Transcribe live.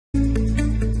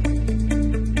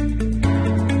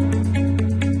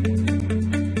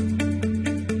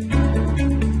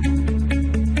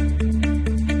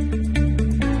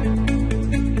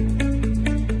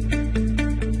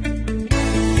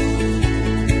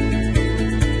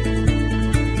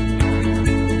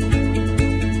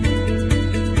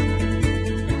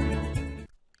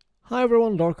Hi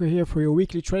everyone, Darko here for your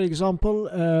weekly trade example.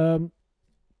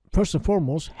 First and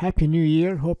foremost, Happy New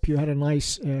Year. Hope you had a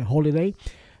nice holiday.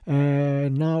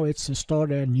 Now it's the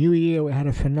start of a new year. We had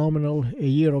a phenomenal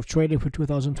year of trading for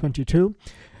 2022.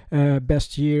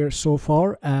 Best year so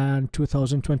far, and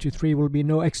 2023 will be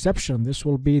no exception. This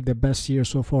will be the best year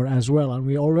so far as well, and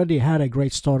we already had a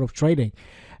great start of trading.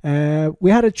 We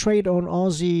had a trade on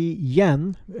Aussie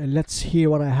yen. Let's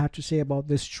hear what I had to say about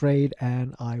this trade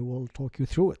and I will talk you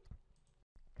through it.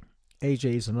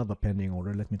 AJ is another pending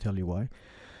order. Let me tell you why.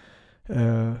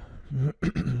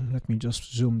 Let me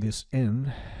just zoom this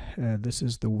in. This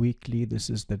is the weekly, this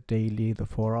is the daily, the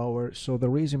 4 hour. So the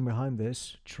reason behind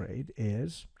this trade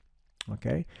is,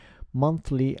 okay,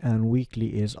 monthly and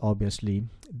weekly is obviously,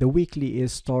 the weekly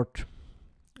is start,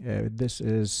 this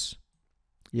is,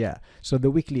 yeah, so the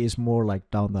weekly is more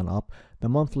like down than up. The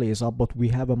monthly is up, but we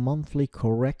have a monthly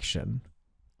correction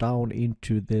down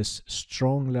into this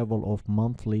strong level of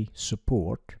monthly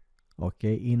support,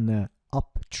 okay, in a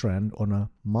uptrend on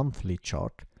a monthly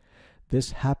chart.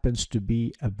 This happens to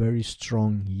be a very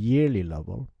strong yearly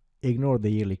level. Ignore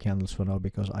the yearly candles for now,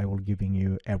 because I will giving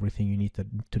you everything you need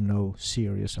to know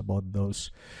serious about those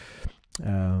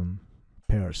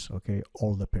pairs, okay,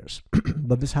 all the pairs.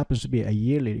 But this happens to be a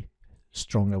yearly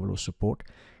strong level of support.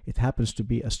 It happens to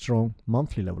be a strong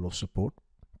monthly level of support.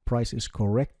 Price is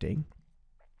correcting.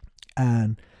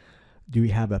 And do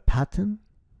we have a pattern?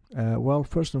 Well,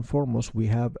 first and foremost, we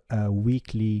have a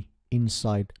weekly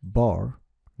inside bar.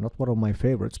 Not one of my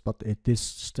favorites, but it is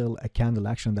still a candle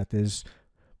action that is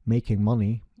making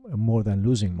money more than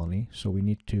losing money. So we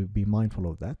need to be mindful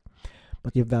of that.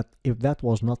 But if that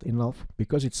was not enough,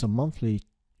 because it's a monthly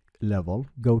level,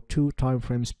 go 2 time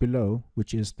frames below,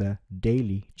 which is the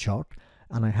daily chart,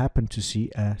 and I happen to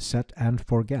see a set and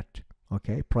forget.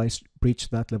 Okay, price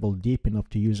breached that level deep enough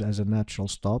to use as a natural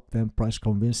stop, then price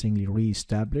convincingly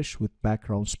re-established with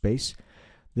background space.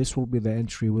 This will be the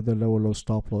entry with the low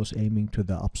stop loss aiming to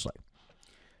the upside.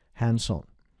 Hands on.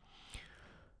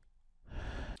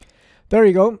 There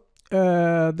you go.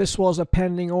 This was a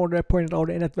pending order pointed out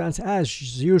in advance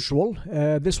as usual.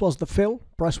 This was the fill.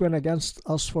 Price went against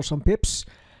us for some pips,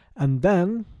 and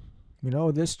then, you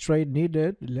know, this trade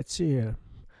needed, let's see here,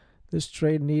 this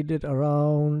trade needed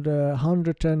around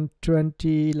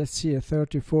 120, let's see,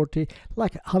 30, 40,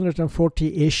 like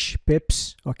 140-ish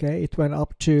pips. Okay, it went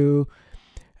up to,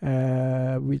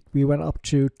 we went up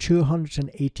to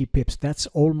 280 pips. That's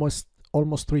almost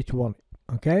 3 to 1.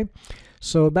 Okay,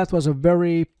 so that was a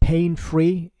very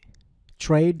pain-free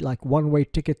trade, like one-way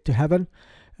ticket to heaven.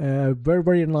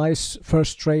 Very nice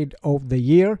first trade of the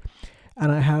year. And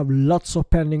I have lots of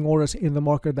pending orders in the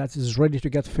market that is ready to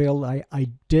get filled. I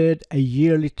did a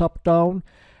yearly top down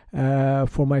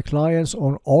for my clients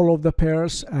on all of the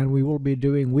pairs, and we will be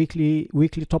doing weekly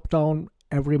top down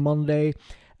every Monday,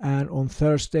 and on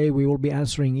Thursday we will be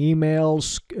answering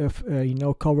emails, you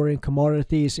know, covering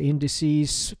commodities,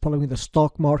 indices, following the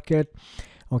stock market.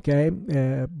 Okay,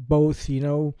 both, you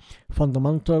know,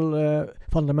 fundamental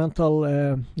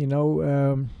you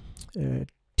know,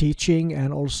 teaching,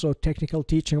 and also technical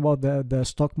teaching about the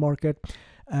stock market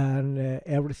and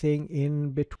everything in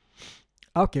between.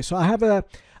 Okay, so I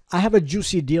have a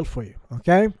juicy deal for you.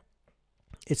 Okay,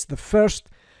 it's the first,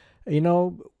 you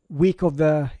know, week of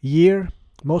the year.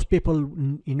 Most people,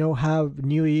 you know, have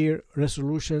New Year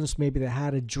resolutions. Maybe they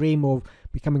had a dream of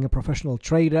becoming a professional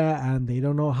trader and they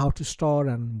don't know how to start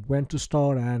and when to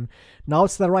start, and now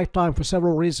it's the right time for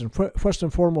several reasons. First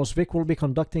and foremost, Vic will be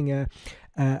conducting a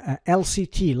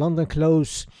LCT, London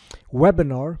Close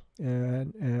webinar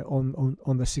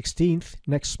on the 16th,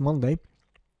 next Monday.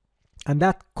 And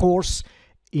that course,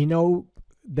 you know,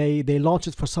 they launched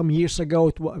it for some years ago.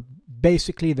 It was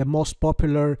basically the most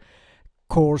popular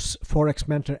course Forex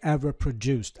mentor ever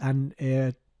produced, and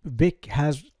Vic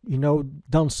has, you know,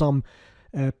 done some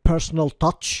personal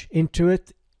touch into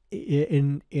it,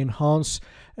 enhance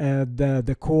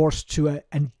the course to a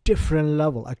different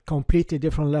level, a completely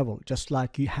different level. Just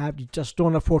like you just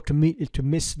don't afford to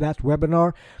miss that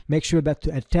webinar. Make sure that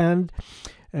to attend.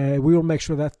 We will make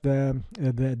sure that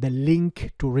the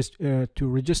link to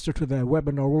register to the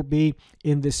webinar will be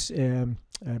in this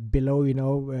below, you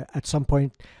know, at some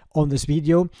point on this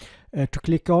video to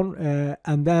click on,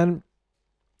 and then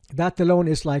that alone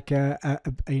is like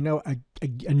you know,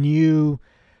 a new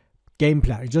game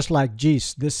plan. Just like,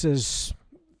 geez, this is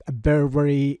a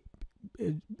very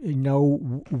you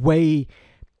know, way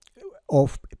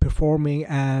of performing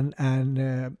and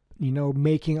you know,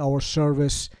 making our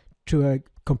service to a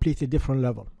completely different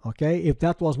level. Okay, if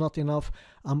that was not enough,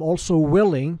 I'm also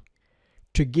willing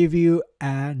to give you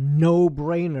a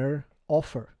no-brainer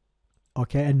offer.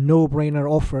 okay, a no-brainer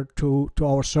offer to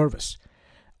our service.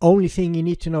 Only thing you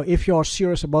need to know, if you are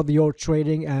serious about your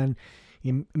trading and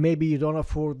maybe you don't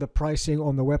afford the pricing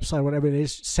on the website, whatever it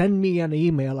is, send me an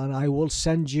email and I will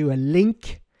send you a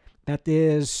link that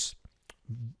is,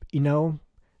 you know,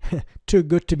 too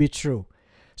good to be true.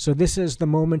 So this is the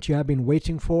moment you have been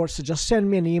waiting for. So just send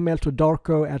me an email to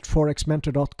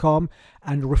darko@forexmentor.com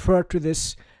and refer to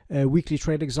this weekly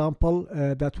trade example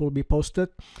that will be posted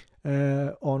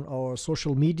on our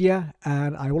social media,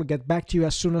 and I will get back to you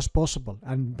as soon as possible,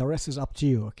 and the rest is up to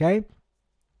you. Okay,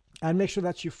 and make sure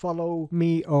that you follow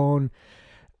me on,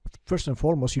 first and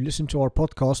foremost, you listen to our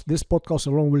podcast. This podcast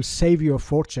alone will save you a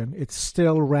fortune. It's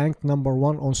still ranked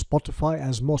 #1 on Spotify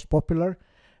as most popular,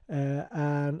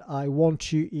 and I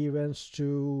want you even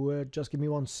to just give me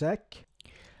one sec.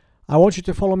 I want you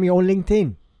to follow me on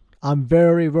LinkedIn. I'm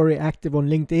very, very active on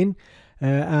LinkedIn.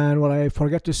 And what I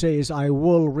forgot to say is I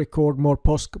will record more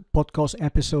podcast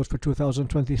episodes for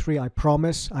 2023. I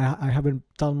promise. I haven't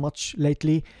done much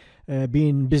lately,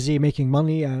 being busy making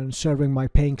money and serving my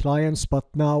paying clients. But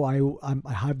now I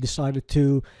have decided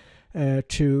to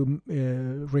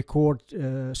record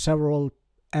several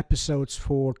episodes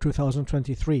for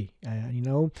 2023, you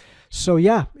know. So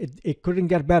yeah, it couldn't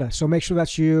get better. So make sure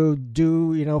that you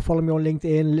do, you know, follow me on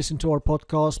LinkedIn, listen to our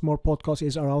podcast. More podcast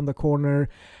is around the corner,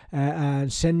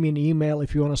 and send me an email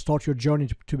if you want to start your journey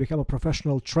to become a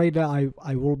professional trader.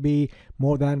 I will be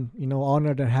more than, you know,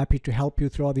 honored and happy to help you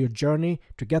throughout your journey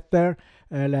to get there,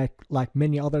 like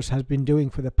many others have been doing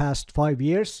for the past 5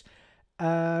 years.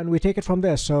 And we take it from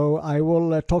there. So I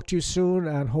will talk to you soon,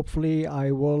 and hopefully I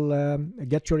will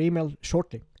get your email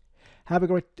shortly. Have a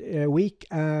great week,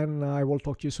 and I will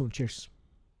talk to you soon. Cheers.